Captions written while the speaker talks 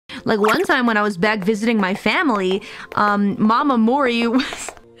Like one time when I was back visiting my family, Mama Mori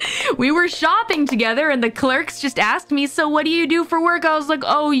was... We were shopping together and the clerks just asked me, so what do you do for work? I was like,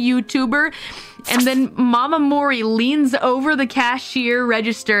 oh, YouTuber. And then Mama Mori leans over the cashier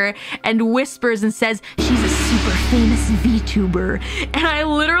register and whispers and says, she's a super famous VTuber. And I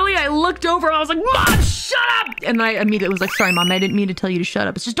looked over and I was like, Mom, shut up! And I immediately was like, sorry, Mom, I didn't mean to tell you to shut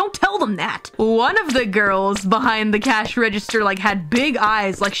up. It's just don't tell them that. One of the girls behind the cash register like had big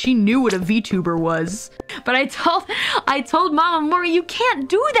eyes, like she knew what a VTuber was. But I told Mama Mori, you can't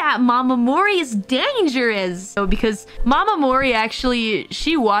do that. Mama Mori is dangerous. So because Mama Mori actually,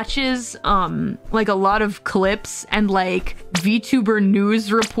 she watches, like a lot of clips and like VTuber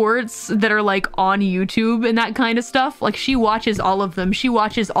news reports that are like on YouTube and that kind of stuff. Like she watches all of them. She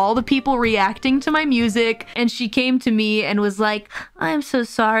watches all the people reacting to my music, and she came to me and was like, I'm so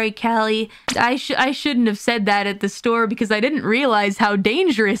sorry, Callie. I shouldn't have said that at the store because I didn't realize how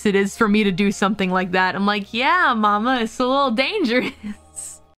dangerous it is for me to do something like that. I'm like, yeah, Mama, it's a little dangerous.